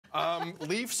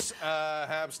Leafs,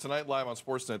 Habs tonight live on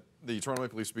Sportsnet. The Toronto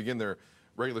Maple Leafs begin their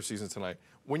regular season tonight.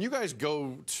 When you guys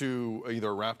go to either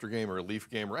a Raptor game or a Leaf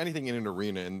game or anything in an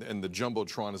arena and the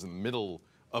jumbotron is in the middle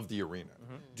of the arena,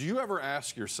 do you ever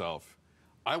ask yourself,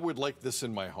 I would like this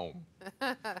in my home?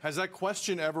 Has that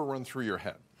question ever run through your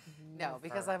head? No,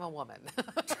 because I'm a woman.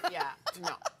 Yeah, no.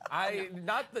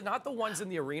 Not the ones in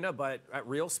the arena, but at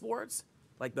real sports,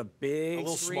 like the big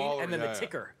screen smaller, and then the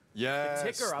ticker. Yes,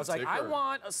 the ticker. I was like, I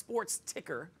want a sports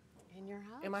ticker In your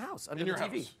house? in my house under in your the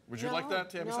TV. house. Would you like that,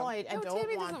 Tammy? No, I don't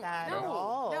Tammy want doesn't- that no, at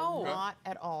all. no. Not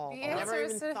at all. The I never answer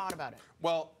even is to- thought about it.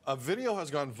 Well, a video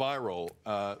has gone viral.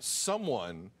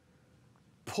 Someone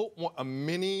put a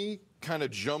mini kind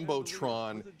of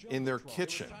jumbotron in their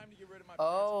kitchen.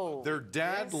 Oh. Their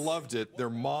dad loved it. Their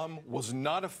mom was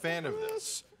not a fan of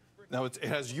this. Now, it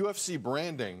has UFC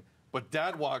branding, but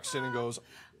dad walks in and goes,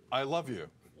 I love you.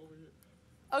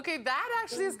 Okay, that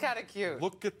actually is kind of cute.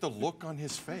 Look at the look on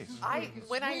his face.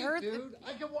 When I heard Dude,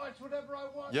 I can watch whatever I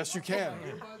want. Yes, you can.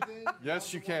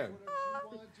 Yes, you can.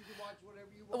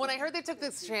 When I heard they took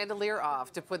this chandelier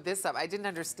off to put this up, I didn't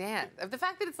understand. The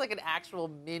fact that it's like an actual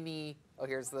mini. Oh,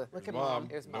 here's the. Look at Mom. Mom.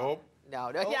 Here's Mom. Nope.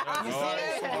 No. Oh, Yeah.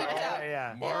 no.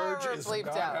 Yeah. Marge You're is bleeped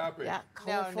not out. happy. Yeah,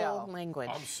 colorful no. language.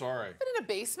 I'm sorry. But in a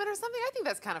basement or something, I think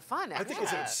that's kind of fun. I think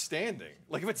it's outstanding.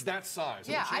 Like if it's that size.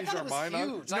 Yeah, I change thought our it was mind on-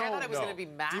 huge. Like, I thought it was no. gonna be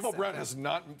massive. Devo Brett has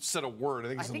not said a word. I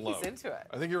think he's in love. he's into it.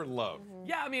 I think you're in love.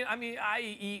 Yeah, I mean, I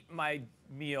eat my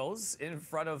meals in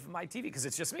front of my TV because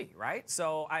it's just me, right?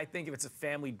 So I think if it's a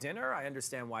family dinner, I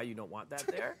understand why you don't want that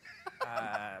there.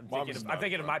 I'm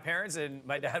thinking of my parents, and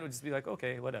my dad would just be like,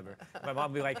 okay, whatever. My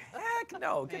mom would be like, heck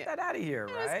no, get that out of here,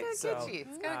 right? It's kind of kitschy.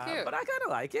 It's kind of cute. But I kind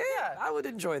of like it. Yeah. I would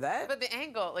enjoy that. But the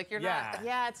angle, like you're Yeah. not.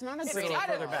 Yeah, it's not a It's great little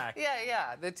kind of- further back.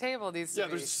 Yeah. The table needs to Yeah,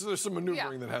 be. there's some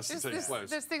maneuvering that has to take place.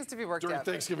 There's things to be worked During out.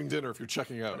 Thanksgiving dinner if you're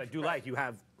checking out. But I do like you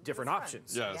have different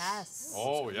options. Yes. Yes.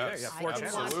 Oh, yes. Yeah, I four can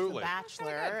channels. watch The Absolutely.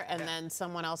 Bachelor, and then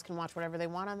someone else can watch whatever they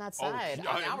want on that Oh, side.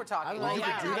 yeah. Now we're talking. Well, you you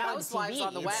can could do have that on Housewives TV.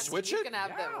 on the You West. switch You it? can have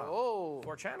them. Yeah. Oh,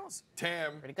 4 channels.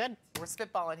 Tam, Pretty good. we're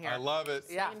spitballing here. I love it.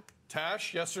 Yeah.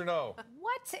 Tash, yes or no?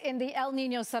 What in the El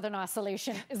Nino Southern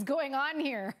Oscillation is going on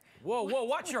here? Whoa,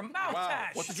 watch your mouth, Wow.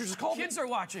 Tash. What did you just call me? Kids are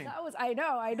watching. I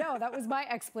know. That was my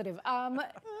expletive.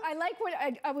 I like what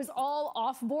I was all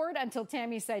off board until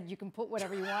Tammy said you can put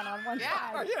whatever you want on one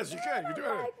Oh, side. yes, you can. You can do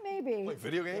anything. Like maybe. Like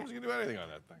video games, you can do anything on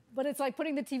that thing. But it's like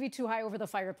putting the TV too high over the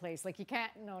fireplace. Like you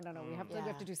can't. No. We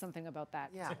have to do something about that.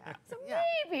 Yeah. So Yeah.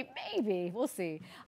 maybe we'll see.